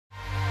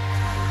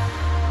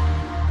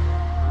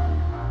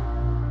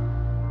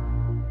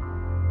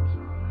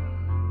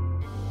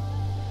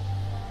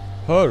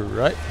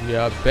Alright, we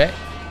are back.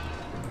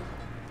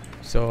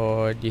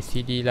 So di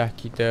sini lah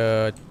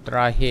kita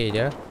terakhir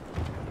je.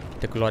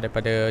 Kita keluar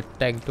daripada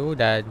tank tu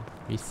dan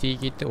misi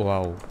kita,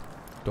 wow,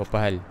 tu apa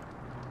hal?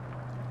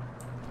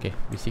 Okay,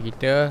 misi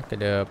kita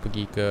kena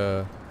pergi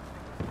ke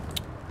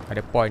ada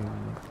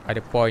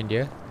point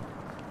dia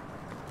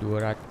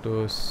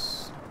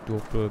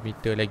 220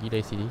 meter lagi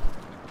dari sini.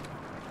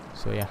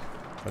 So ya, yeah.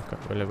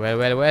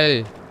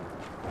 Well.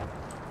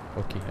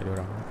 Okay, ada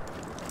orang.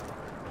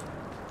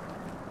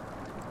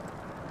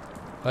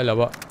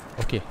 Alamak.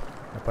 Okay,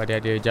 nampak dia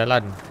ada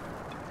jalan.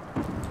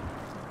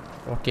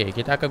 Okay,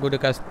 kita akan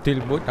gunakan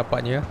stealth mode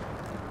nampaknya.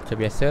 Macam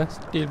biasa,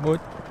 stealth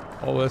mode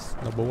always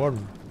number one.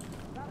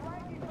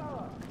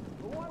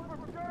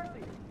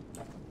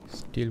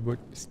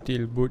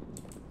 Stealth mode.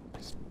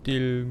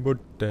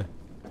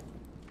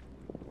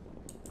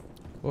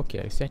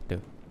 Okay,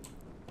 settle.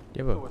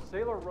 Dia apa?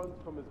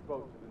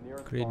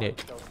 Grenade.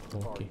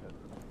 Okay.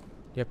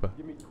 Dia apa?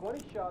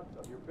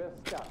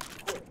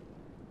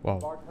 Wow,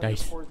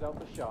 nice.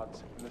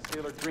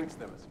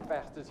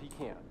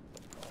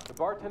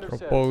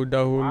 Terpau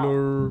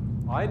dahulu.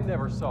 I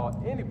never saw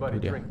anybody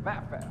drink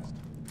that fast.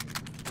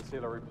 The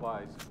sailor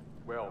replies,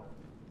 well,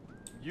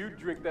 you'd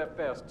drink that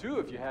fast too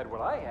if you had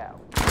what I have.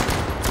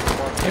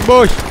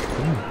 Ambush!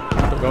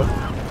 Go.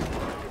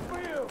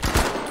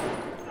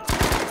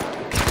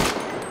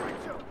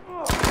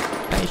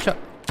 Nice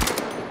shot.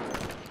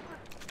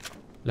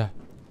 Lah,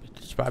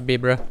 cepat habis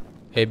bro.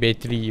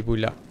 Bateri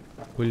pula.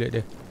 Bullet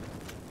dia.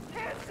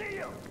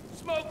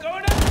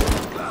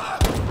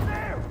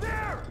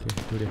 Okay,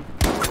 tu dia.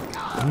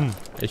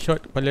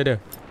 Headshot kepala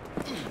dia.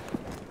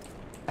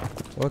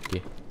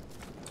 Okay.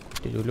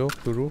 Take dulu,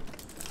 turu.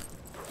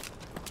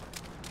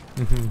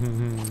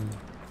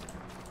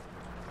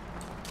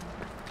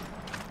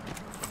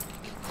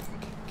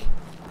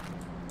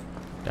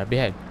 Dah habis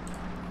kan?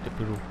 Kita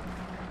turu.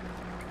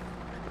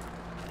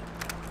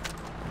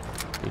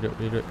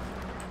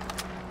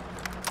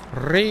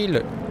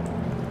 Reload.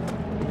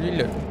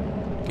 Reload.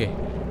 Okay.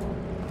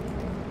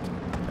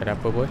 Tak ada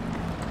apa pun.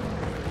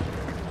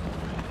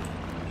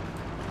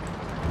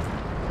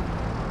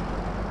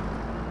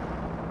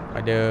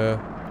 Ada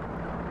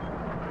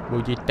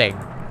uji tank.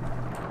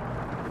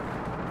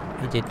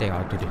 Uji tank,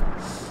 tu dia.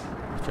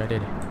 Macam ada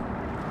ni.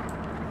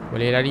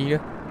 Boleh lari ke?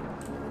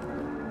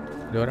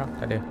 Ada orang?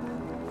 Tak ada.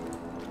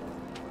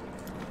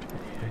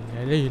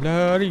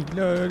 Lari.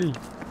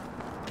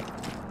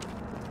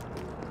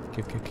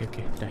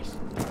 Okay. Nice.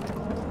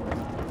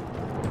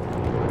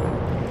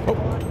 Oh.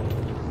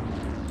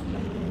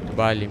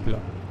 Terbalik pula.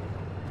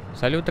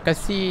 Selalu tekan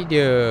C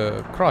dia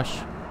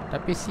crouch,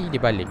 tapi C dia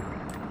balik.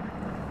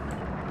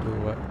 Tu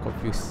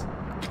confused.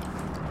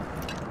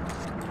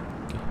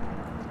 Okay.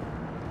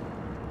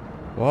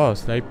 Wow,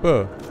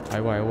 sniper.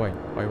 I1.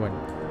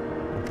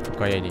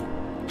 Tukar yang ni.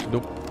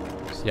 Dup.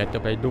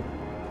 Senjata paling dup.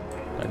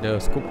 Tak ada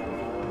scoop.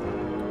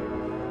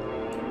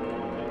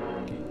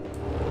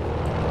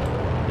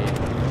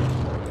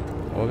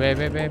 Oh,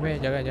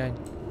 baik. Jangan.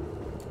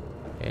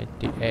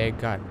 Anti-air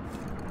gun.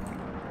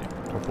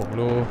 Teropong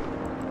lu.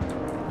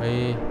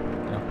 Baik.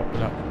 Nampak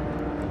pula.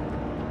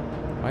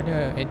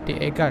 Mana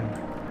anti-air gun?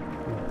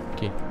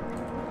 Okay.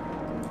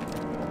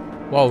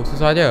 Wow,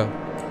 susah je.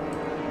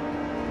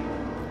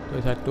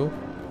 Tu satu.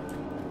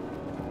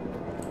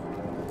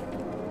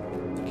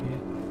 Okay.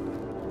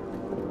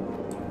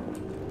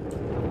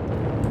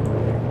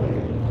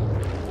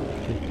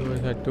 Itu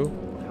satu.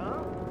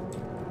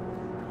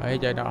 Air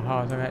jangan nak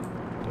hal sangat.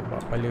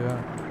 Tembak kepala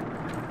lah.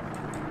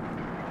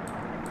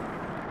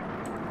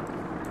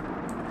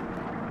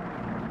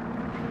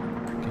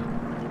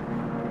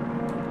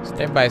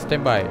 Okay.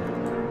 Standby.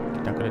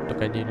 Kita akan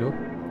letakkan dia dulu.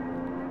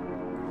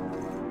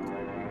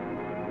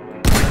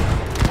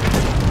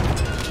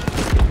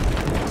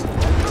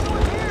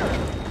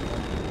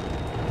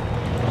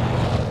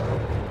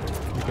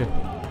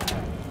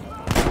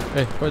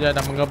 Okay. Kau jangan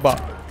nak mengebak.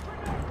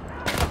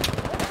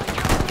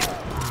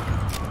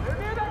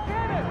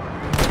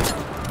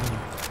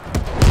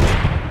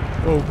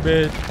 Oh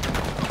man.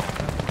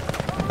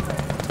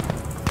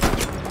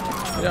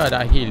 Ya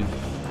dah heal.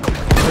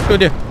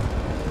 Betul dia.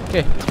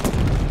 Okay.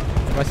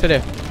 Masa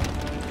dia.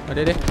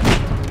 Ada dia.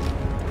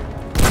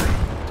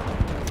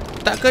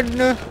 Tak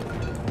kena.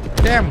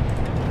 Damn.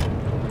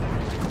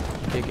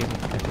 Okay.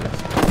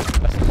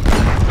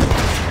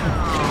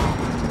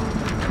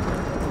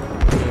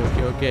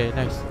 Okay,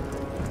 nice.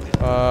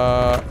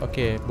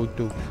 Okay,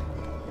 buntu.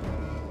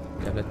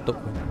 Dah letup.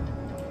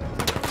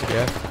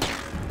 Ya.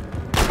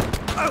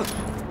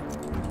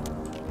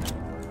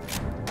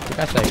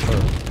 Kita sniper.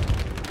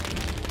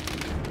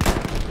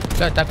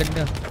 Tak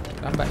kena.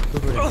 Lambat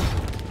turun.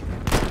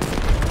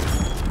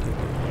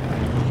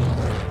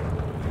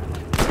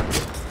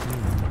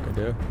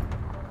 Ada.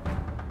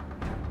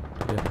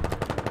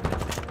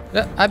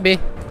 Habis.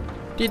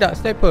 Tidak,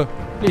 sniper.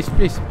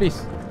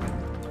 Please.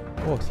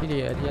 Oh,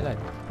 sini ada jalan.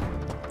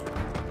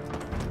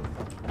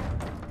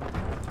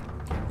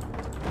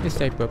 Please,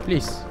 sniper,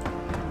 please.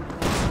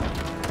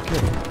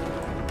 Okay.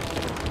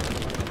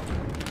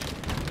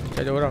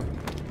 Tak ada orang.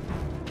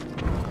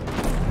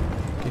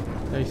 Okay,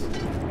 nice.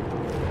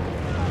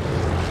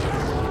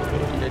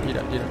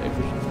 Tidak.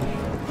 Push.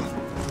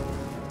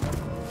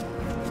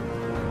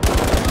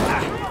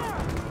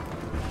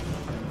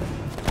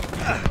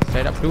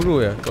 Saya nak peluru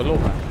ya. Tolong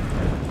lah.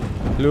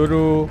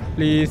 Peluru,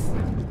 please.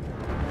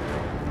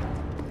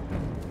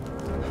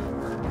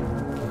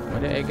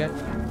 Ada air gun?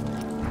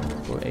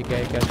 Oh, air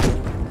gun.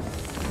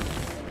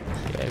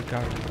 Air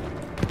gun.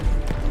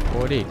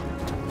 Oh, ni.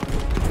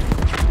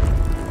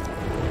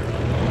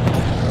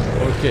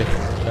 Okay.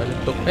 Dah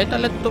letup. Tak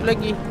letup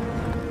lagi.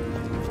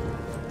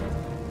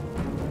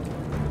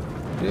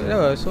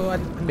 So,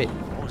 ambil.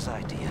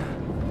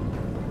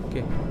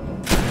 Okay.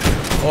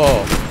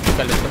 Oh,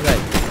 bukan letup kan?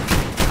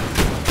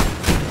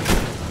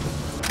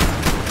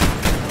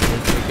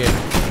 Okay.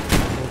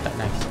 Oh, tak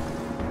nice.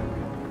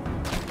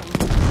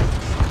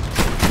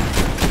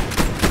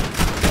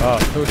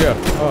 Tu dia.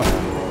 Oh,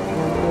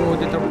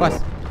 dia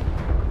terlepas.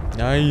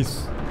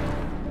 Nice.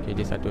 Okay,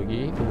 dia satu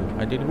lagi. Oh,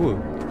 ada dua.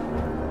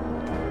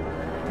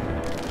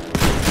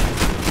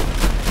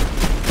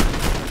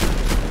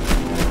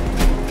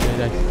 Okay,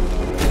 guys.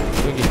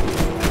 Satu lagi.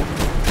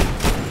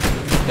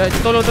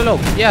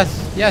 Tolong. Yes.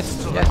 Nice.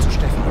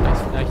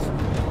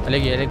 Ada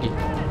lagi.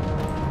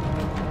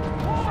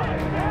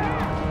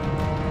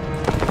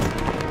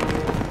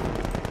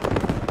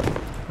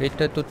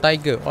 Return to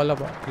Tiger.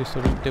 Alamak, dia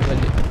suruh return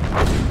balik.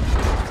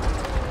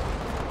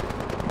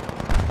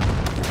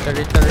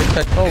 Return.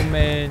 Oh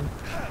man.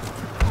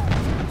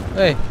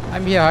 Hey,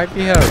 I'm here.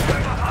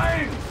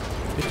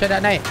 Macam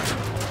nak naik.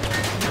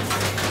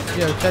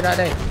 Ya, macam nak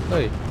naik.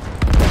 Oi.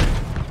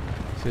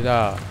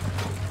 Sudah.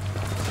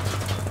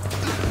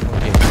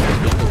 Okay,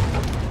 itu.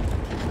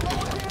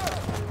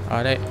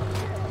 Naik.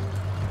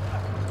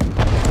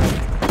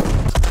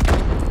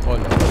 Oh,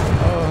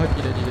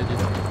 tidak.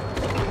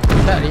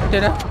 Tak,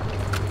 return dah.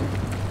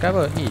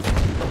 Cover E.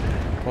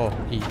 Oh,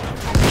 E.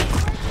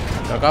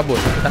 Tak kabut,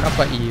 tak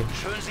dapat E.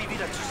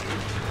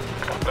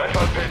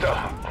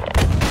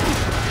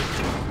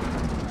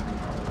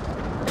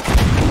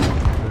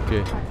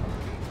 Okay.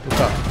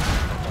 Buka.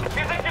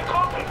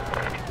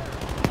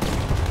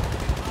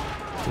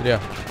 Itu dia.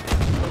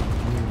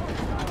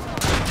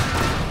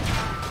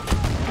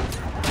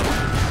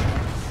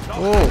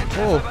 Oh.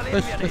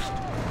 Push.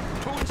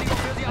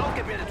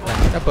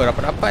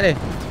 Kenapa rapat dia?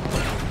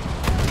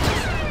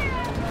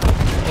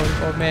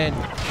 Oh man.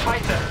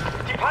 Scheiße,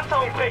 die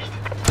Panzerung bricht.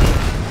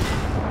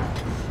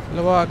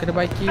 Lawa, kena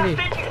baiki ni.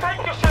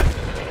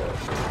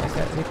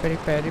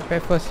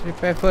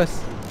 Repair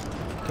first.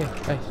 Okay,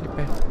 guys,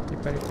 repair.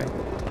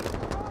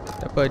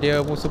 Tak apa,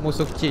 dia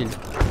musuh-musuh kecil.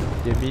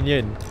 Dia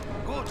minion.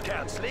 Gut,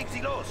 Kerz, leg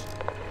sie los.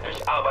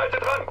 Ich arbeite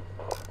dran.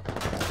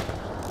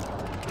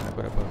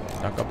 Apa.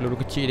 Tangkap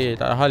peluru kecil dia,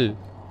 tak ada hal.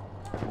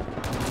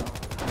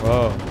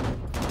 Wow.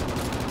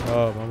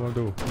 Mama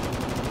tu.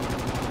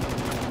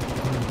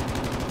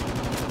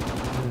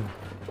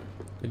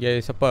 Lagi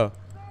ada siapa?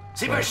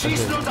 Sie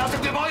beschießen uns aus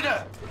dem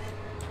Gebäude.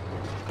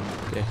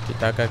 Okay,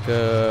 kita akan ke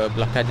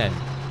belah kanan.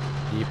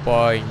 Di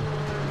point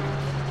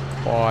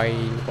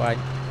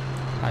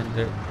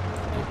 150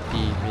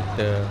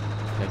 meter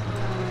lagi.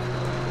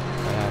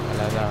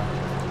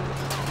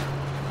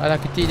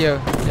 Alah kecil dia.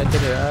 Jatuh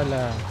dia.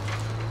 Alah.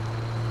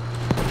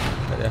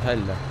 Tak ada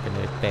hal lah. Kena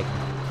attack.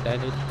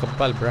 Dan ni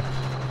kebal bro.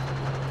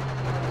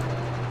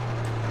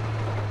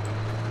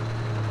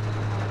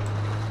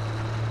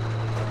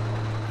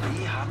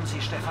 Wie haben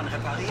Sie Stefan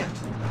repariert?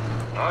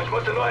 Ich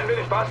musste nur ein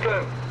wenig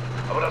basteln.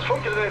 Aber das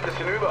Funkgerät ist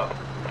hinüber.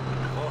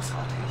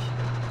 Großartig.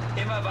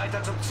 Immer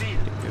weiter zum Ziel.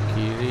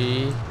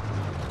 Kiri.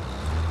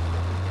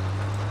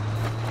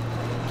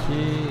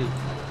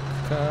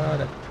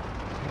 Kanan.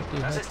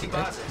 Das ist die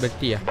Basis.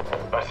 Berhenti ya.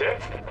 Was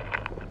jetzt?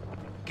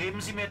 Geben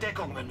Sie mir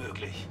Deckung, wenn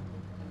möglich.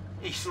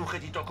 Ich suche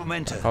die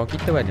Dokumente. Kawan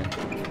kita mana?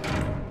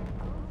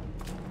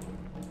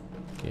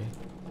 Okay.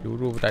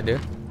 Peluru pun tak ada.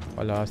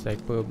 Alah,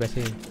 sniper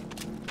best ni.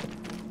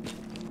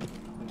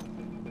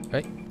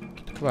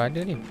 Kita ke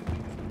mana ni?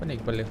 Mana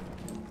kepala?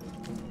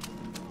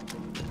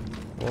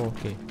 Oh,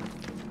 okay.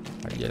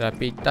 Ada jalan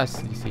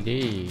pintas di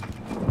sini.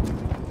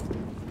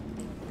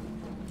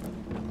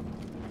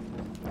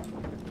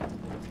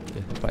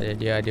 Okay, nampaknya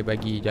dia ada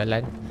bagi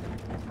jalan.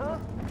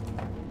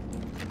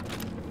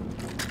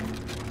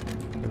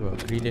 Coba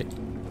grenade.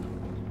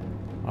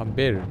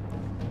 Ambil. Okay.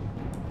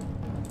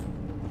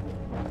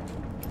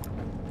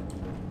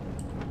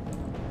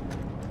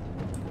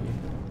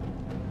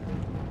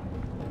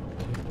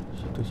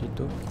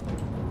 Situ.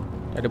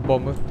 Ada bom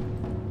ke?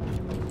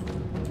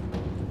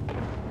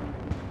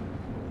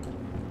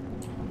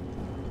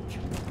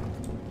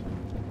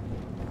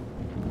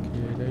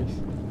 Okay, guys.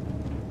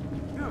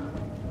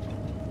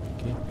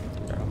 Okay,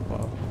 tidak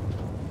nampak.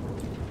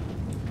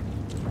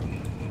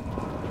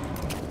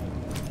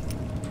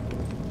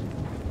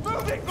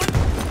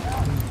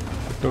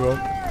 Betul.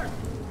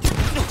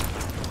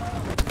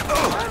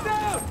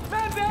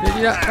 Dia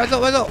tidak.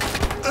 Masuk.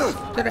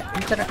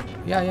 Cerat.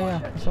 Ya.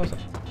 Masuk.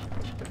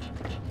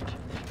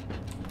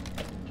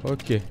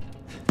 Okey.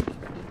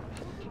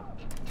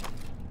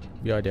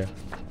 Biar dia.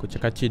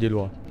 Kucing-kacir di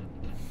luar.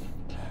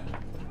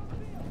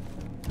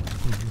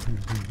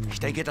 Ich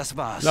denke, das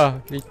war's. Lah,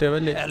 kita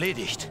balik.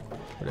 Erledigt.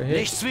 What the heck?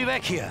 Nichts wie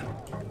weg hier.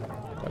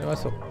 Boleh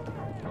masuk.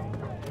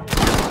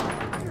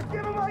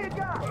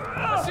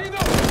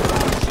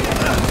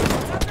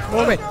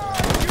 Oh, man.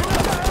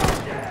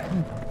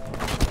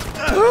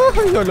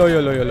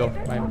 YOLO.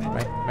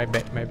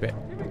 My bad.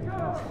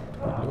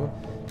 Dulu.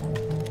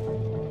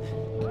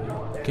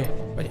 Okay,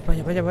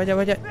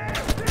 banyak.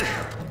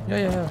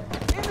 Ya.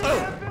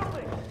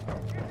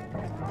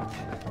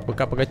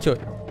 Bukan pengecut.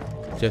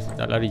 Just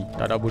nak lari,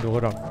 tak nak bunuh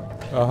orang.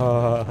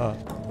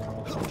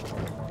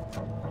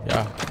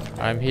 Yeah,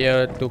 I'm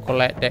here to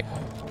collect that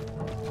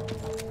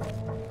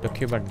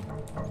document.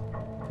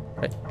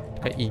 Right,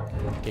 tekan E.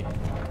 Okay.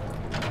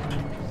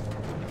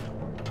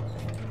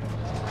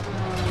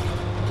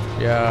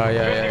 Ya.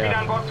 Wieder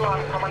an Bord zu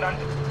haben, Kommandant.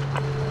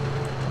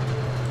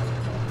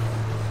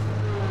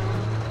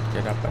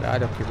 Dia dapat dah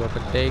dokumen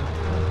penting.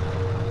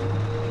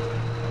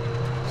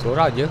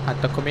 Seorang je,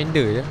 hantar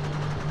commander je.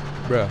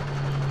 Bruh.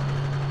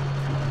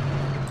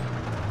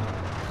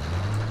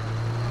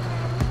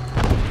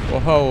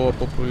 Wow,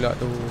 apa pula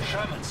tu?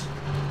 Shermans.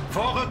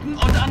 Vorrücken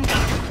und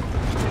Angriff.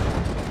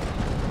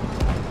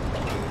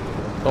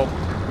 Top.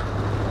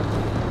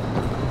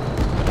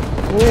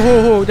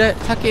 Oh, dah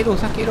sakit tu.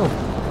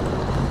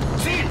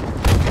 Ziel.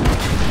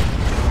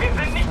 Wir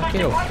sind nicht durch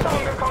Okay, die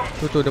Panzerung gekommen.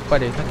 Tu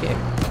depan dia sakit.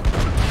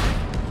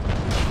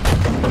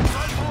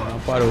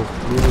 Nampak tu,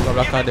 dulu kat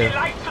belakang dia.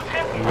 Leicht zu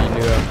treffen.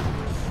 Gila.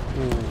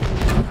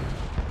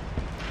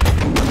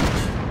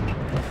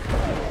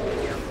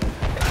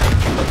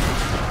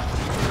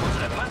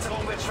 Unsere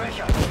Panzerung wird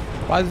schwächer.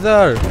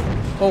 Puzzle.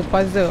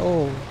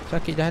 Puzzle.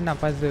 Sakit jahanam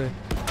puzzle.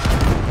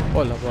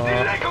 Oh lah,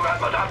 Die Lenkung hat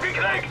man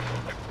abgekriegt.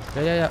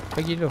 Ya,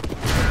 pergi dulu.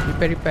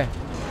 Repair.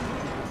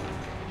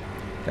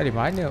 Dari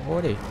mana?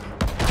 Oh, ni.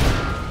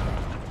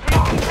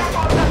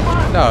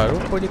 Dah,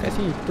 rupa dia kat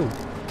situ.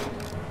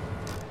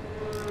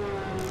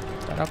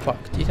 Tak nampak,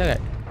 kecil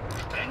sangat.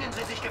 Drängen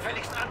Sie sich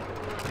gefälligst an.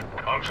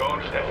 Komm schon,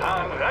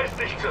 Stefan, reiß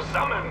dich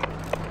zusammen.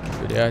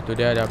 Tu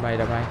dia, damai.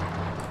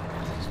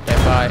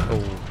 Stand by.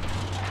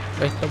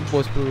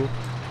 Tembus dulu.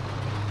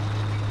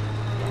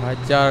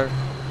 Hajar.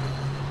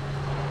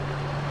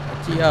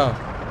 Kecil lah.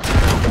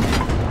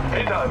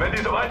 Peter, wenn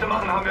die so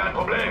weitermachen, haben wir ein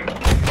Problem.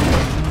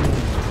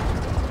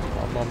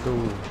 Bom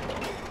dulu.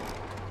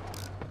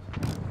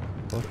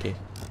 Okay.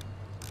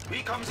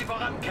 Wie kommen Sie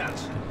voran,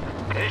 Kerls?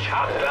 Ich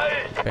hab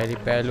gleich.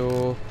 Repair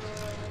dulu.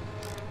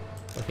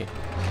 Okay.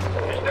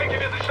 Ich denke,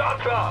 wir sind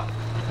startklar.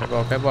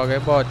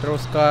 Kebor.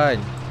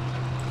 Teruskan.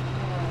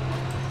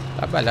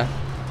 Lambatlah.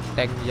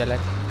 Tank jalan.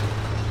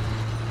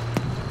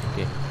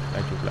 Okay.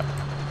 Laju pula.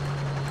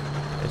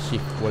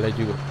 Shift boleh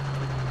juga.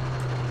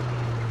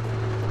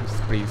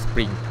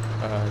 Spring.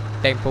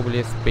 Tank pun boleh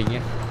spring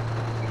ya.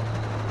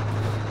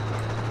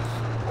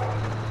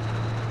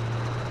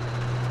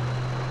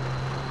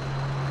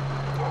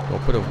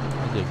 Apa tu?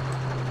 Anjing.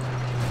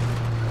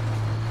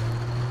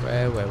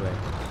 Weh.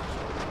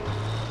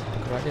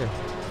 Keluar dia.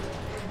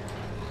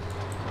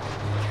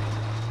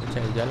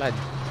 Cari jalan.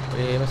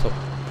 Boleh masuk.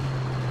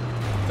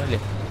 Tak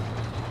boleh.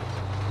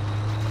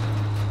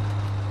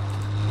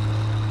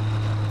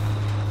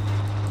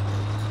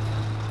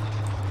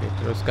 Okay,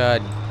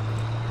 teruskan.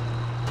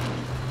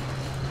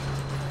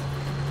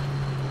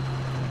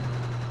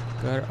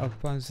 Guard of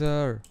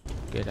Panzer.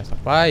 Okay, dah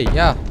sampai.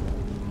 Ya.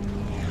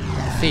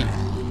 Sing.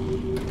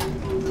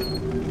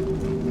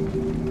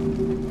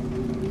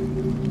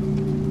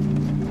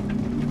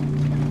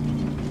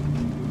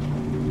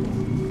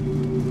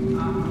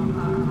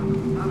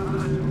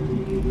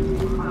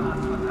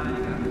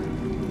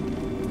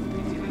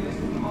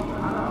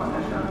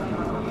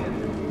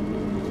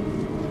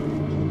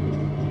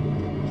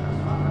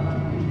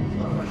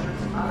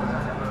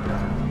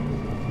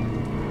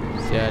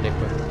 Siapa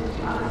pun.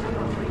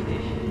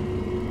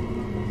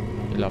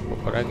 Ialah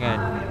peperangan.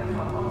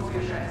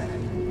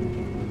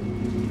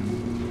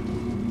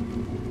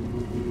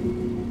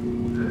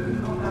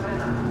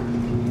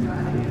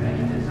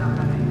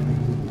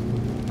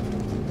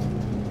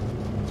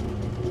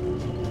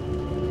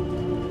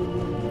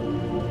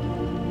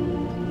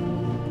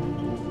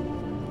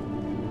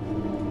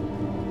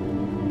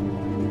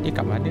 Dia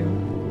kat mana?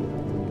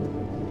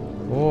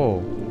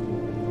 Oh.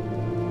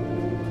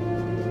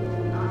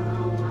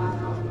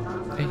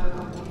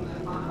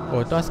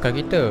 Oh, tu askar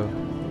kita.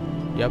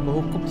 Yang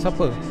berhukum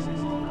siapa?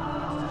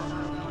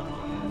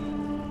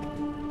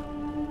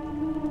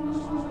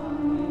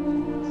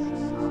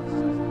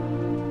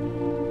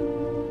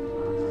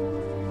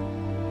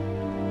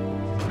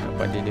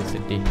 Nampak dia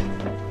sedih.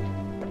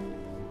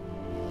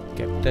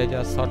 Captain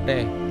Jason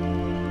deh.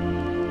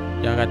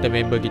 Yang kata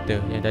member kita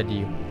yang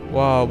tadi.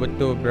 Wow,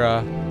 betul bra.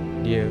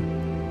 Dia.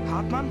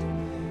 Hartmann?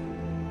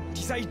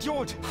 Dieser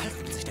Idiot!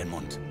 Halten Sie den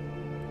Mund.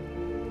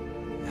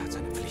 Er hat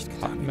seine Pflicht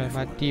getan. Hartmann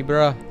mati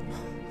bra.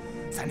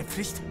 Seine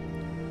Pflicht?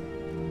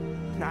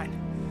 Nein,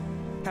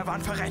 er war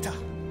ein Verräter.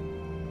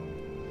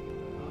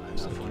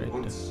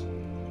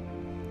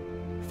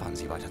 Fahren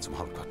Sie weiter zum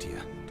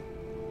Hauptquartier.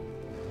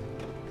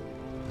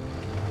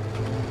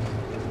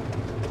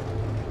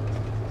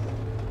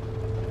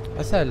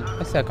 Asal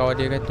kawan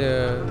dia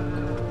kata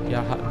ya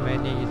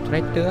Hakman ni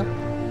traitor lah.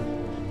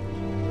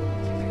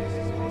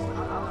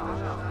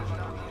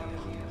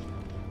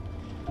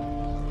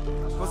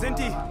 Wo sind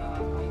die?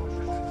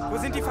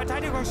 Wo sind die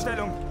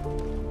Verteidigungsstellungen?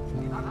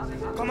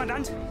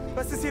 Kommandant,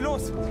 was ist hier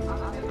los?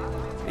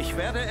 Ich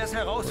werde es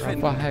herausfinden.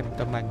 Faham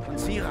teman.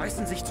 Sie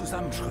reißen sich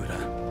zusammen, Schröder.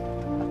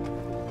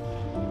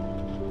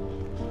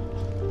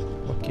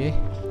 Okay.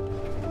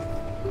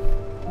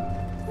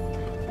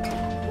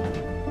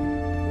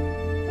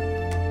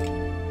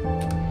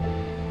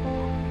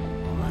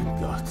 Oh mein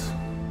Gott.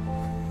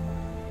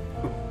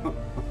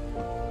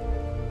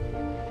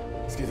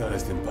 Es geht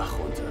alles den Bach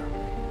runter.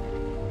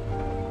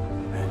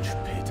 Mensch,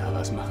 Peter,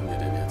 was machen wir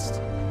denn jetzt?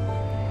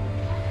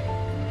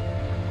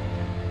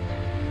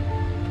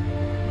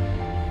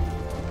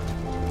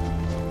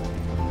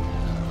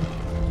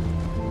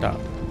 Tak.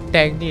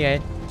 Tank ni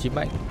kan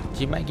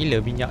jimat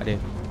gila minyak dia.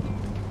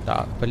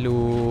 Tak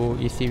perlu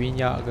isi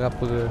minyak ke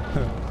apa ke.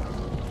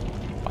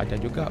 Panjang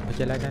juga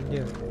perjalanan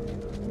dia.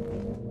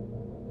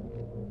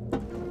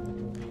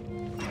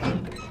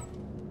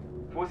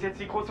 Wo ist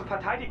jetzt die große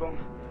Verteidigung?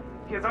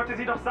 Hier sollte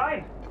sie doch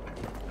sein.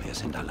 Wir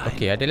sind allein.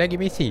 Okay, ada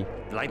lagi misi.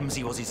 Bleiben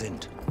Sie, wo Sie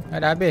sind.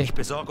 Dah habis. Ich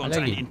besorge uns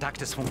Ada ein lagi.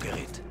 intaktes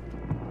Funkgerät.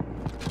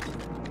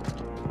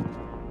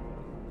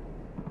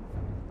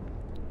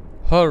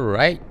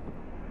 Alright.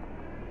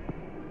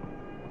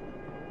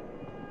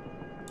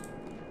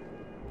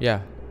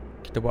 Ya,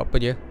 kita buat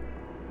apa dia?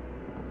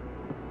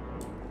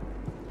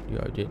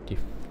 Dia objektif.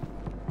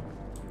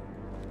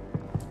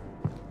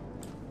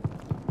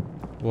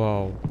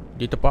 Wow,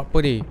 di tempat apa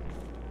ni?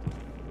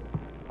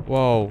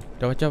 Wow,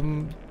 dah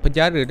macam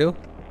penjara tu.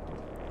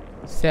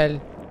 Sel.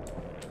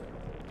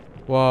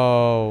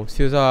 Wow,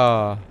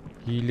 Caesar.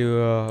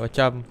 Gila,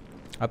 macam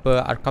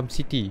apa Arkham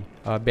City,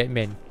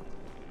 Batman.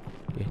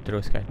 Okay,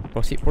 teruskan.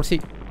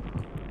 Proceed.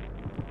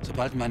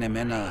 Sobald meine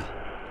Männer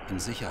in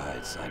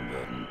Sicherheit sein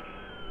würden,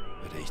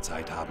 würde ich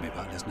Zeit haben,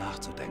 über alles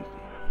nachzudenken.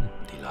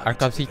 Die Lage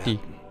Arkham zu City.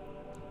 bewerten.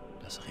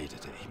 Das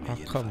redete ich mir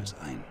Arkham. jedenfalls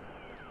ein.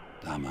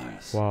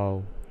 Damals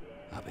Wow.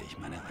 habe ich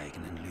meine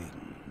eigenen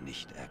Lügen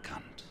nicht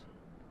erkannt.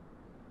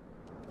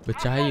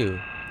 Bercahaya.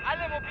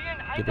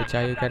 Dia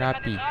bercahayakan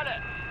api.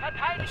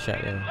 Dahsyat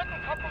dia.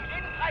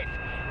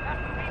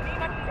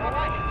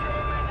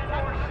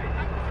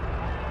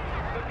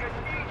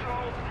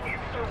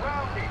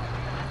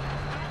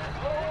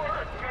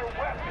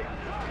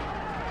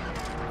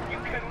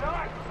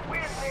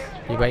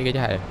 Dia baik ke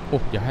jahat? Oh,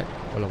 jahat.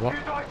 Alamak.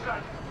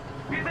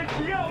 Wir sind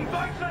hier, um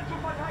Deutschland zu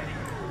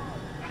verteidigen.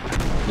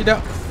 Tidak.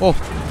 Oh,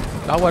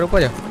 lawan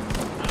rupanya.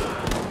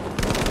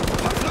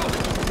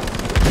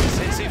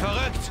 Sind Sie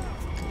verrückt?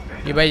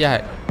 Dia baik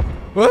jahat.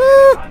 Wah!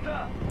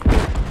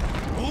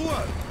 Ruhe!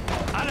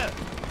 Alle!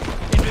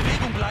 In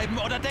Bewegung bleiben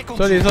oder Deckung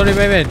Sorry suchen.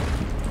 Batman.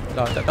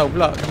 Tak tahu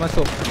pula dia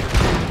masuk.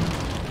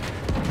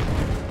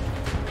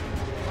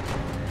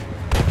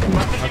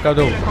 Makam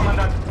tu.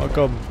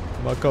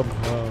 Makam.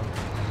 Ha.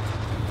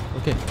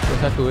 Okey,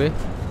 satu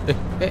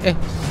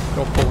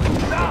Rokok ni.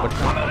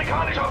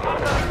 Amerikanischer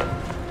Panzer!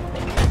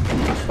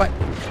 Cepat.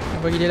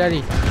 Bagi dia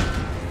lari.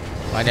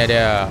 Mana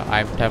dia?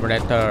 I'm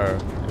Terminator.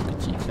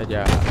 Kecil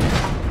saja.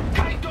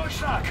 Kein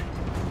Durchschlag!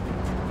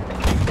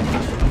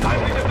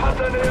 Feindliche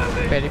Panzer nähern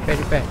sich!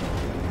 Repair.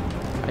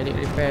 I need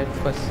repair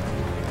first.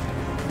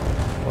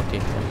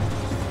 Okey.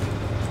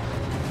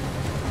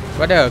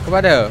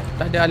 Kepada.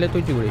 Tak ada ala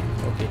tuju ni.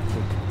 Okey.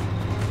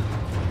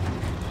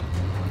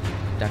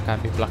 Kita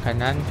akan ambil belah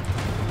kanan.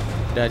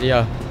 Dah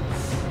dia.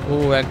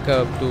 Oh,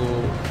 welcome to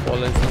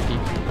Fallen City.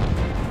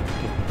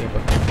 Okay, apa?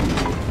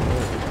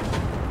 Oh.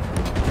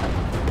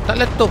 Tak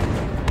letup.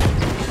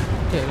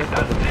 Okay,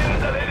 letup. Das Ziel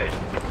ist erledigt!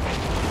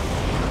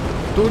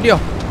 Tu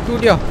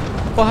dia.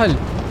 Apa hal?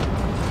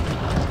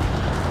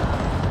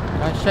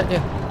 Dahsyat dia.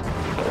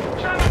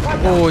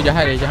 Oh,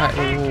 jahat dia, jahat.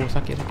 Oh,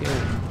 sakit.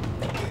 Oh.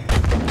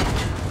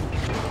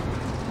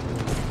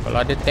 Kalau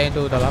ada tank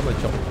tu dah lama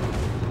cok.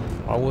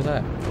 Power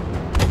sangat.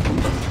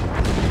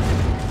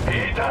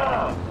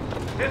 Peter!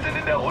 Wir sind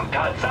in der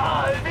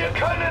Unterzahl! Wir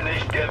können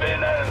nicht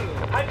gewinnen!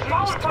 Als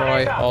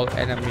Destroy Maulverräter! all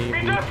enemy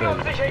Wir dürfen vehicles.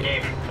 uns nicht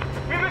ergeben!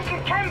 Wir müssen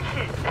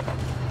kämpfen!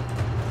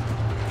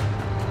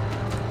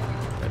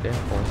 Ada.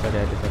 Oh,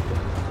 ada satu.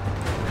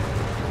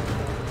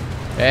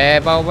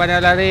 Bawa mana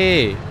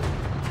lari?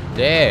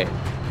 Dek.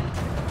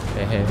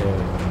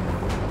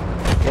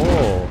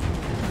 Oh.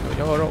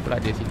 Jorok pula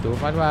dia situ.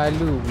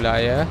 Malu pula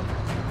ya.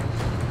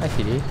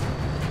 Sini.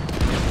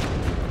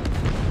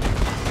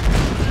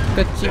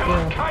 Kecil Der dia.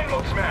 macht keinen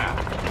Mucks mehr!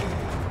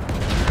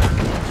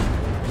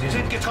 Sie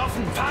sind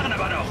getroffen, fahren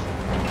aber noch.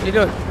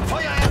 Hidup.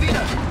 Feuer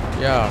erwidert.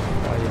 Ya.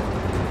 Oh, ya.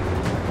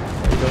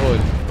 Betul.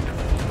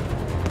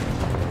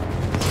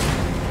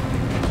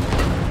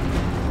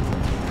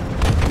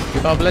 Dia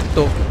kalau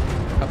meletup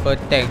apa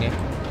tank ni,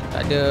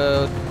 tak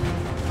ada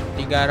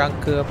tinggal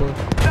rangka apa.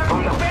 Da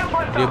kommt noch mehr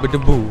Dia Panzer!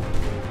 berdebu.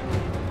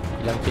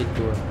 Hilang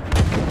pintu lah.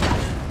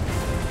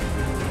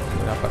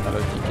 Dapat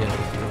kalau dia.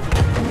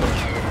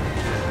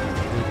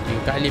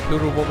 3 kali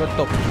peluru pun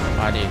meletup.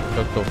 Ni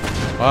tutup.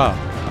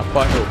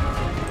 Apa tu?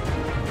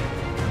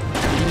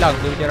 hilang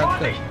dia punya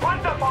rangka. Wait.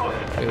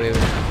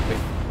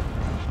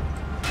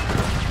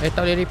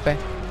 Tak boleh repair.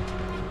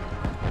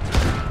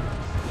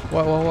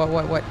 What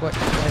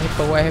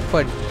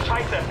happened?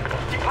 Scheiße,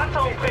 die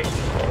Panzerung bricht.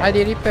 I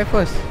did repair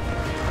first.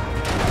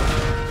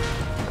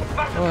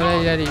 Oh,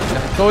 lari.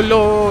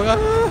 Tolong.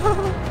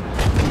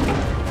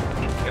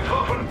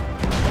 Getroffen.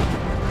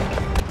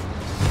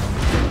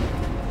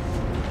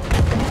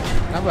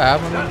 Nampak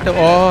momentum.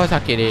 Oh,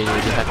 sakit dia.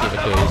 Dia sakit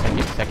betul.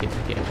 Dia sakit.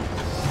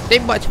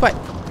 Tembak cepat.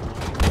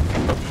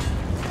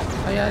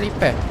 Saya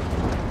repair.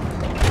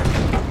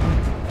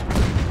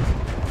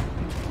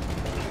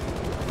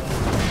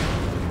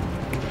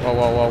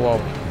 Wow.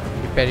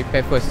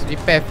 Repair first.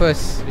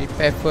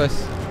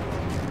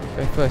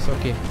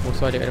 Okay.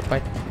 Musuh ada kat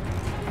depan.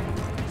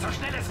 So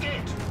schnell es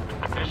geht.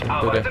 Ich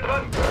arbeite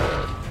dran.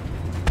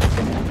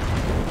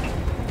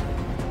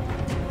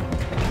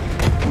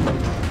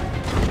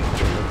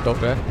 Top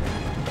dah.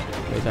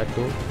 Ada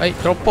satu.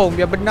 Teropong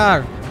biar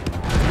benar.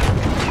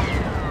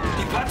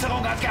 Die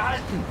Panzerung hat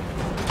gehalten.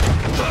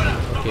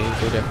 Okay,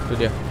 itu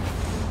dia.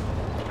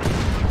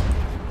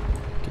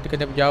 Kita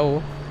kena berjauh.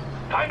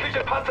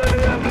 Feindliche Panzer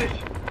nähern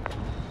sich.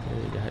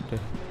 Okay, jahat tu.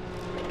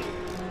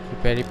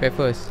 Repair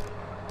first.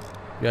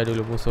 Biar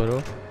dulu musuh tu.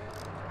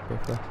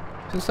 Repair.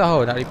 Susah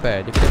nak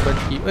repair. Dia kena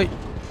berhenti.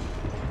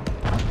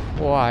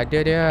 Wah, ada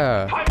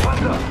dia.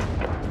 Feindpanzer.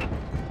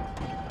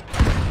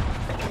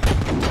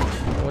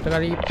 Oh,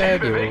 tengah repair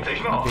dia.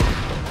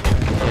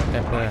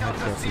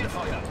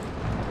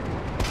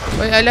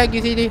 Ada lagi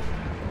sini.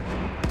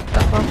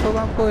 Tak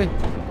mampu.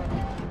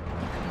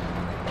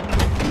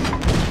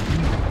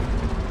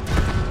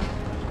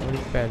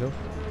 Repair tu.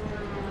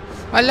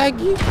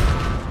 Lagi.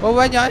 Oh,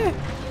 banyak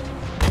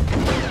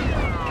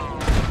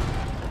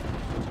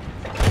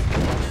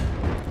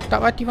tak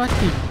mati.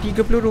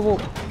 3 peluru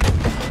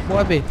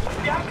buat habis.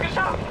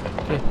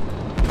 Okay.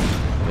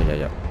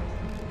 Sekejap.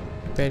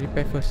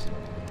 Repair first.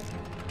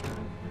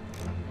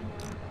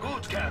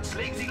 Gut, Kerz,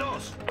 legen Sie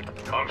los.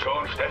 Komm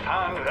schon,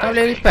 Stefan. Tak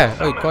boleh repair.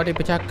 Kau ada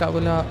bercakap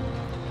pula.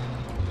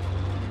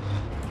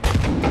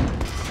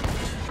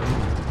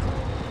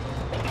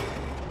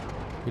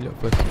 Reload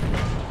first.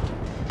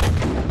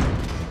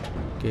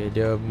 Okay,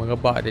 dia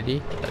mengebak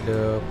tadi. Tak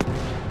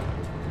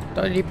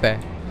ada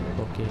repair.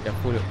 Okay, dah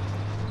full.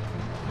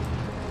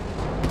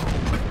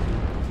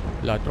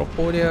 Lah,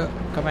 tropo dia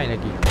kan main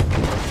lagi.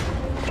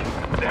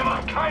 Der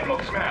macht keinen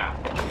Mucks mehr.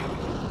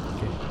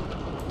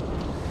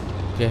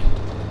 Okay.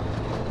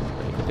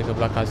 Kita ke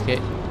belakang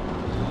sikit.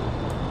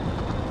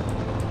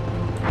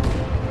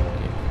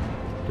 Okay.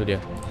 Tu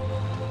dia.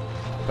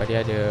 Lepas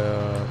dia ada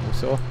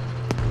musuh.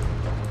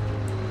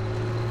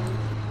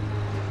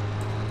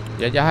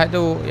 Yang jahat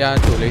tu, yang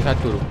tu lagi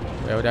satu tu.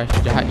 Yang dah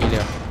jahat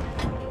gila.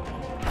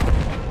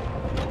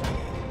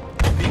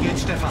 Wie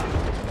geht's, Stefan?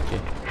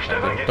 Okay.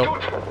 Stefan, geht's Top.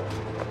 gut?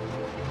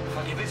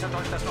 Vergewissert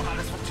euch, dass noch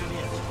alles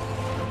funktioniert.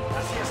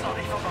 Das hier ist noch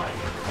nicht vorbei.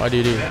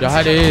 Dia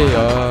jahat dia.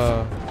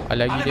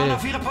 Lagi Alle dia. Mann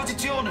auf ihre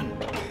Positionen.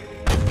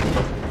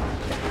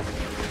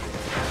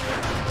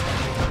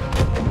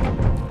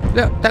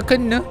 Tak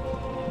kena.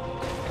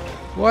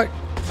 What?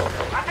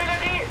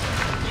 Artillerie!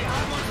 Die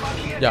haben uns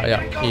markiert.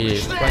 Ya.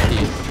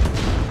 Pasti.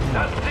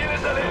 Das Ziel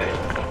ist erledigt.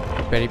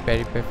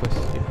 Repair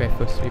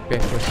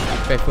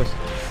first.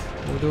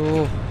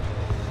 Aduh.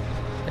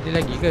 Ada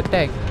lagi ke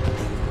tank?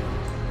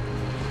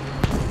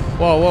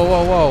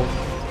 Wow.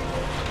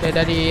 Tank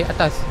dari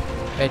atas.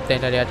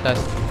 Tank dari atas.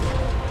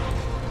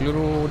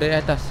 Peluru dari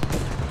atas.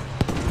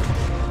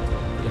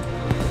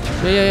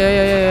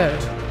 Ya.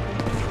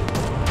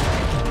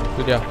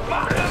 Itu dia.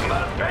 Mach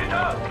irgendwas,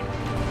 Peter!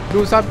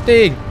 Do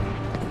something.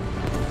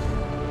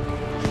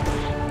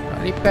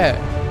 Nak repair.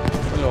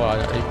 Keluar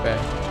nak repair.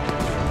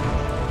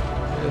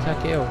 Dia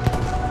sakit tau.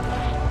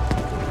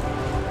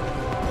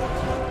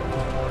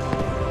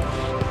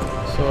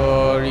 So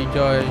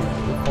rejoin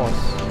the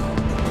force.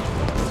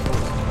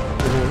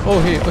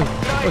 Oh hey,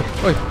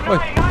 oi.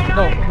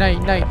 No, naik.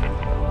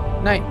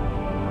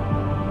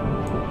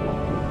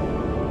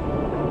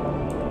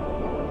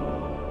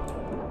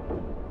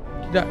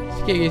 Tidak,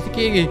 sikit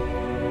lagi.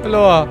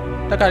 Keluar.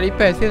 Takkan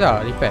repair sikit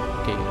tak? Repair.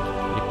 Okay,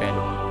 repair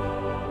dulu.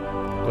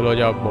 Tolong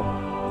jawab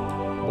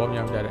bom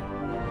yang mendarat.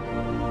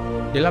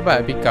 Dia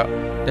lambat pick up.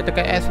 Dia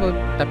tekan S pun,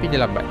 tapi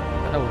dia lambat.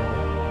 Tak tahu.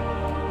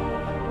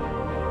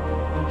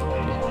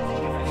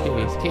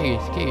 Sikit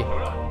lagi.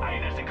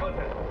 Eine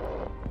Sekunde.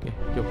 Okay,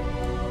 jom.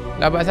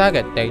 Lambat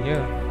sangat tanknya.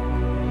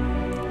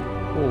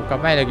 Oh,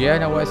 kamai lagi lah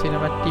nak buat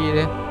sinematik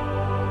dia.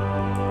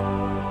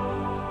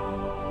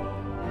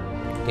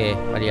 Okay,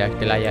 mari lah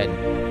kita layan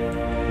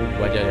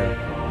wajah dia.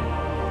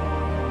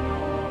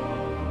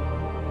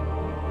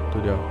 Tu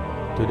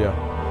dia.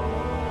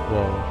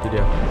 Wow, tu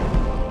dia.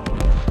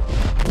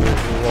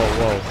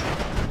 Wow.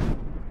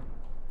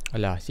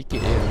 Alah,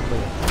 sikit je.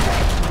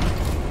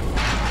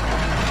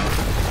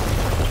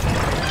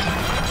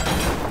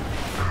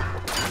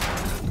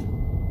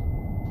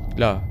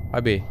 Lah,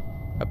 habis.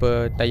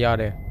 Apa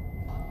tayar dia?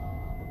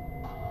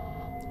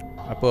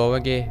 Apa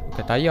orang ke?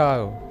 Bukan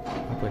tayar tu.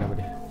 Apa nama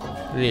dia?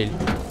 Rail.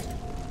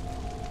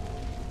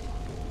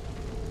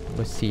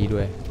 Besi tu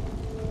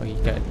bagi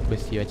ikat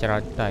besi macam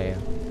rantai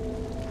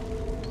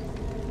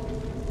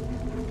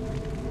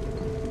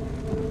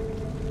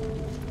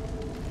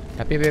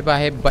Tapi memang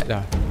hebat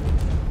lah.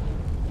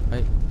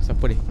 Baik,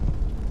 siapa ni?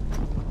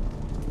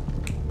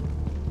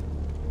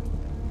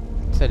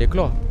 Kenapa dia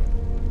keluar?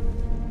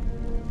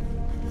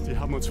 Die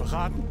haben uns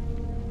verraten.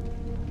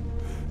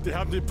 Die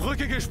haben die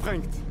Brücke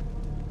gesprengt.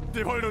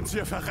 Die wollen uns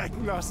hier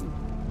verrecken lassen.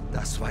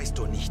 Das weißt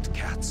du nicht,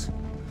 Kerz.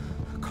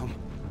 Komm,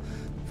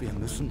 wir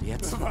müssen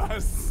jetzt...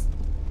 Was?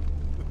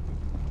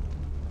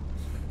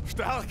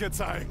 Stärke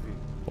zeigen.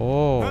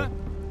 Oh. Hä?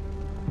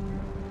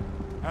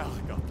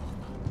 Herrgott doch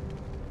mal.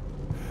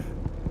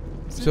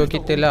 So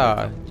kita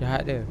lah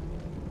jahat dia.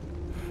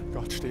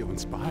 Gott steh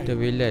uns bei. Kita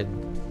villain.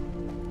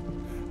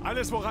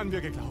 Alles, woran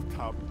wir geglaubt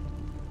haben.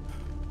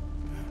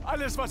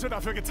 Alles, was wir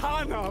dafür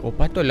getan haben. Oh,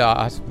 patutlah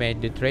Asman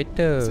the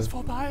traitor. Es ist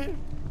vorbei.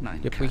 Nein,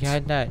 Dia Kerz.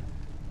 pengkhianat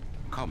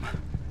Komm.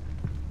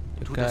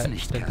 Tu das dekat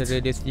nicht, tentera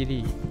Kerz. dia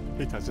sendiri.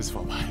 Das ist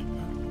vorbei.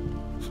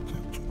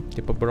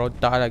 Dia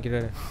pemberontak lah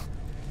kira.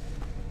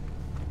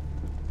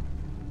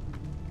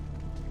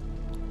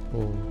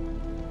 Oh.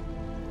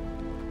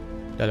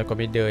 Dalam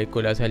komander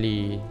ikutlah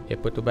sekali.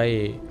 Apa tu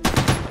baik.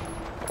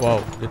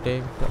 Wow, dia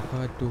tembak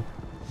batu.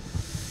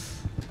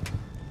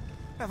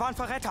 Er war ein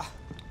Verräter.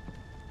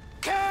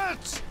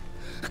 Kerz!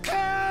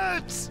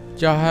 Kerz!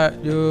 Jahat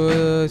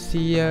je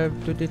siap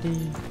tu dia ni.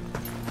 Ich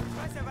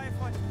weiß, er war ihr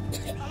Freund.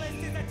 Aber er ist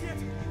desertiert.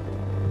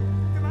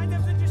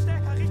 Gemeinsam sind wir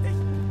stärker, richtig?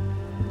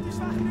 Die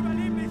Schwachen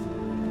überleben nicht.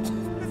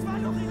 Es war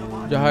doch ihre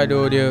Worte. Jahat tu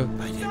dia.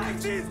 Sagen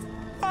Sie es!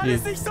 War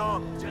das nicht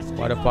so?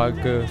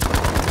 Motherfucker.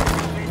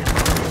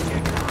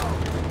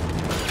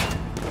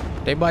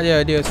 Tembak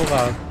je dia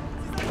seorang.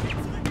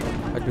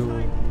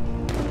 Aduh.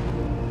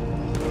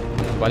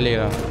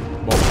 Balik lah.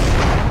 Bom.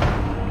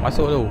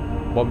 Masuk tu.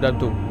 Bom dalam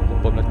tu.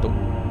 Bom meletup.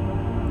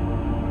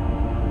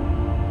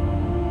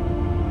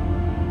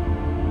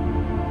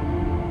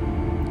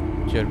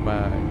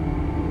 Jerman.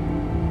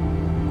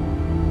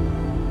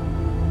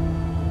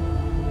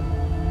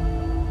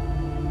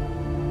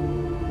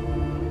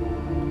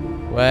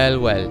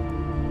 Well.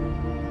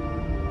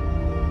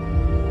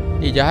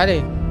 Ni jahat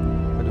ni.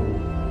 Aduh.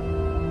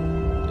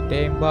 Dia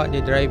tembak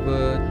dia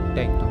driver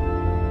tank tu.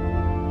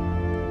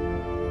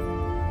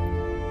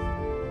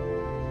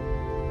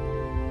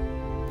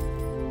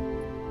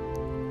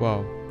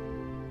 Wow.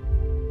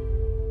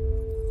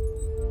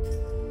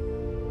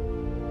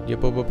 Dia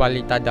pun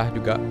berpaling tadah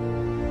juga.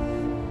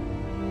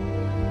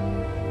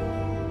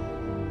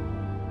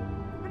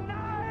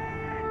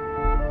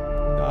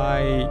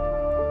 Naik.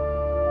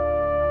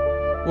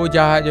 Oh,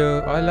 jahat je.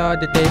 Alah,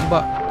 dia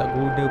tembak. Tak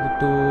guna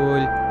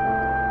betul.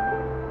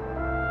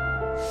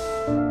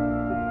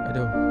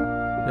 Aduh.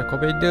 Dia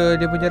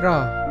komander dia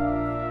menyerah.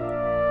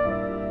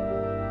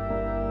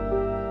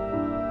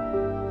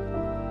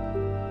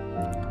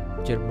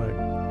 Jerman.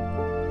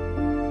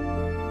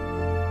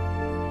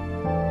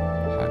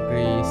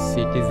 Hungry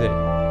citizen.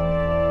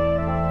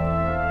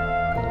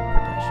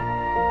 Production.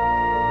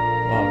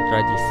 Wow,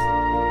 tragis.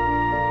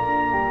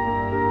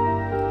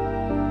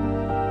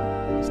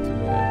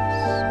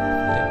 Students of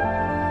death.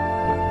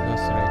 No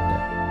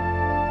surrender.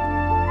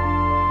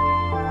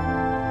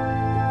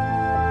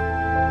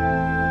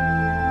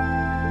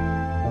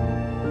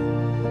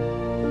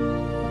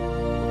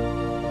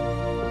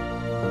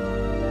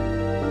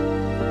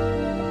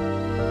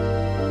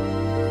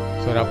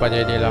 So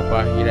nampaknya ni lah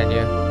perakhiran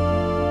dia.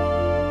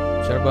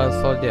 Serba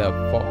soldier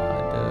for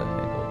the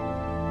hero.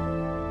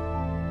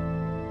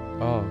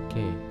 Oh,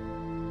 okay.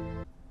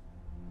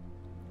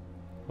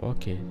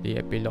 Okay, the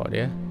epilogue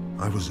dia.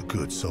 I was a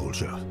good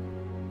soldier.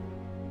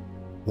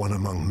 One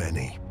among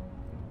many.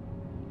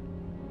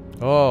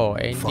 Oh,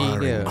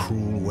 ending dia. Firing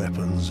cruel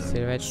weapons at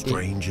Cinematic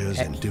strangers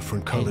in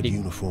different coloured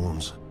ending.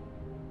 uniforms.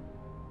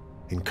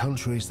 In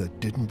countries that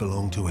didn't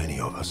belong to any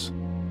of us.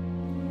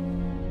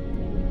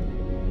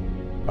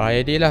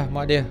 Bahaya dia lah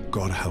mak dia.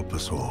 God help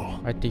us all.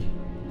 Mati.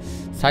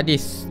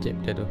 Sadis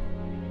chapter tu.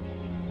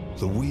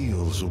 The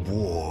wheels of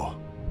war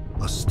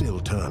are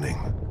still turning.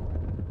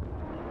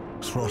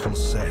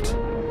 Throttles set,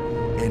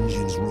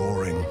 engines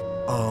roaring,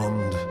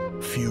 armed,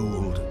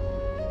 fueled,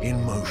 in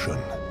motion.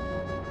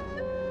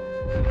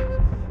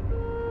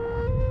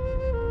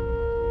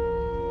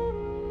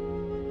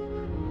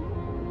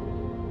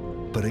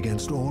 But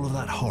against all of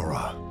that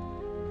horror,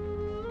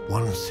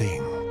 one thing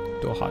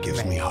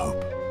gives me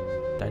hope.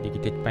 Tadi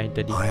kita main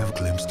tadi. I have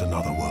glimpsed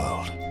another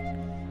world.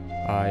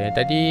 Yang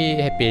tadi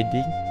happy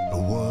ending. A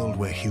world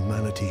where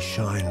humanity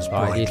shines Dia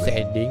set brightly,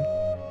 ending.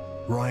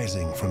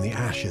 rising from the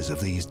ashes of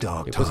these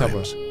dark Dia pun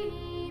sama. times.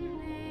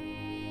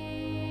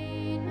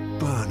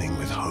 Burning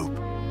with hope.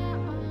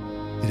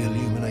 It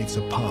illuminates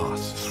a path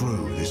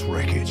through this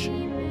wreckage.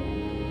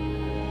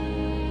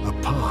 A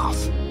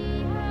path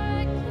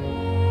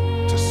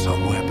to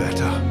somewhere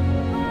better.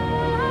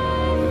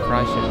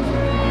 Crash.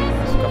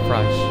 Suka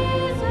crash.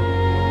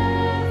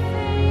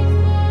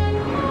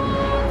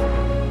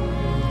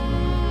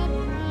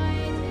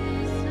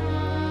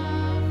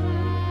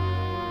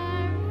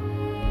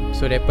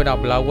 So mereka nak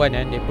berlawan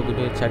kan, mereka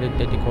guna cara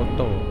teknik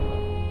kotor.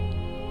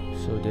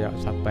 So dia nak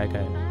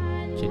sampaikan.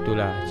 Macam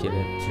itulah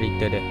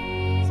cerita dia.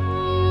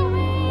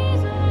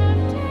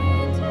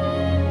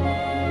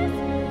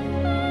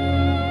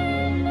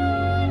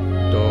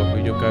 Untuk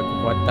menunjukkan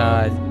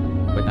kekuatan,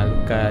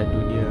 penaklukan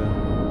dunia.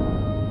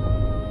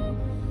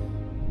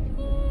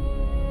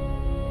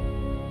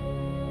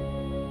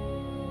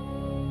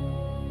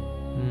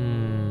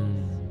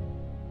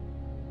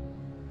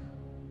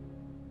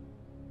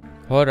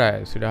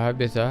 Alright, sudah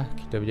habis lah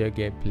kita punya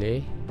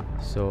gameplay.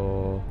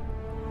 So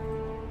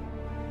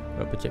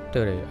berapa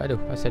chapter dia?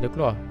 Aduh, asal dia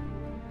keluar.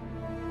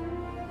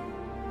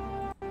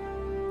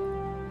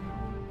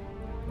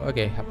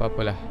 Okay,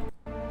 apa-apalah.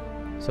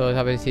 So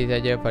sampai sini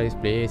saja Paris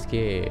Play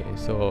sikit.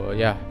 So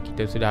ya,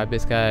 kita sudah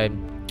habiskan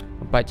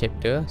 4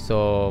 chapter.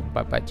 So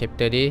 4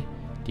 chapter ni,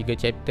 3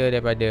 chapter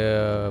daripada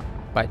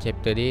 4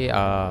 chapter ni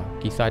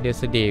kisah dia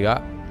sedih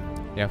kak.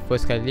 Yang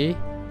first kali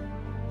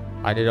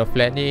Under the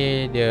Flag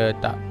ni dia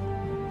tak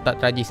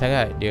tragis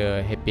sangat,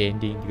 dia happy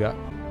ending juga.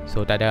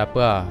 So tak ada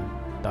apa lah,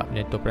 tak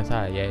menyentuh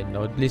perasaan. Yang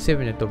Nodlis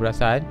menyentuh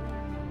perasaan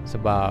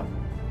sebab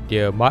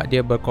mak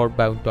dia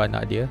berkorban untuk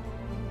anak dia.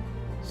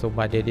 So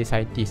mak dia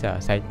saintis lah,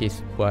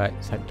 saintis buat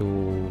satu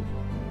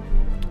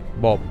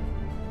bom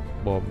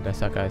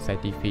berdasarkan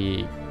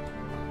saintifik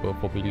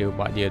formula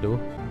mak dia tu.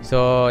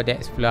 So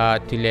next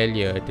pula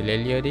Tulalia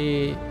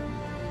ni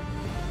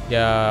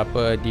dia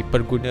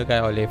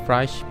dipergunakan oleh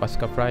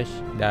pasukan French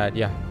dan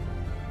ya,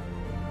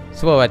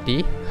 semua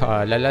mati.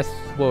 Lalas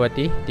semua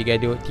mati. 3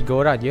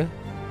 orang je.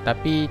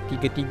 Tapi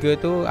 3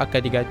 tu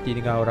akan diganti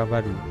dengan orang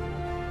baru.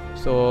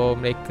 So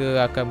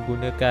mereka akan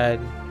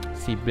menggunakan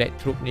si Black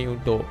Troop ni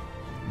untuk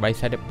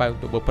barisan depan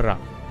untuk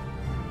berperang.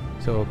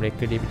 So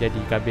mereka ni menjadi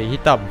kambing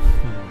hitam.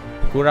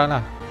 Kurang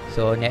lah.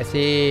 So next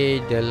ni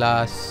The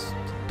Last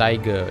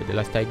Tiger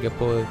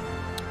pun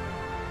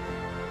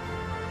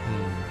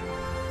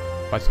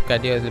pasukan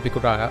dia lebih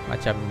kurang lah,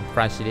 macam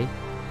France ni,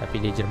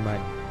 tapi dia Jerman.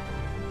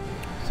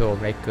 So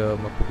mereka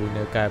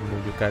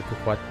menunjukkan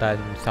kekuatan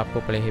siapa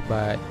paling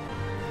hebat.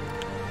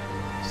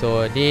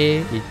 So ni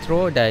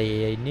intro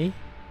dari ini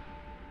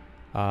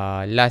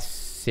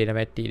last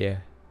cinematic dia.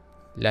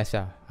 Last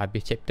lah,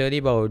 habis chapter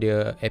ni baru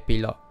dia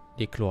epilogue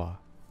dia keluar.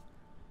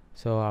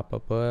 So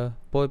apa-apa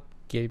pun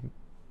game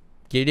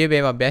dia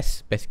memang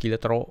best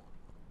gila teruk.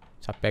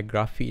 Sampai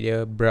grafik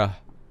dia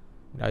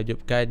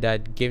menakjubkan, dan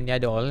game ni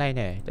ada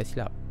online tak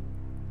silap.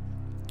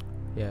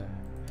 Ya,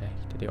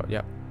 kita tengok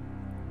jap.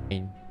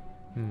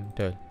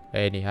 Betul.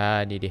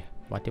 Ni dia.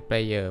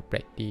 Multiplayer,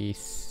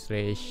 practice,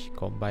 rage,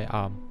 combine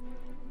arm.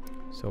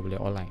 So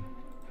boleh online.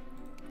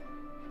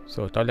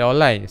 So tak boleh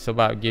online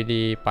sebab game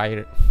ni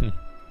pirate.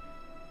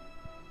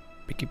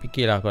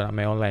 Fikir-fikir lah kalau nak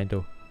main online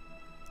tu.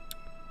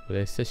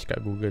 Boleh search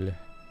kat Google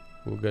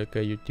ke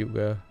YouTube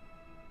ke,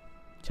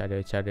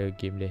 cara-cara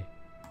game dia.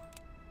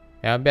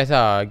 Yang best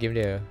lah game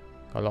dia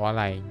kalau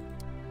online.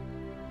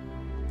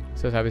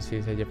 So sampai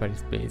sini saja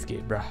Paris Play sikit,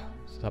 brah.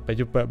 Sampai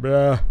jumpa,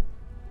 brah.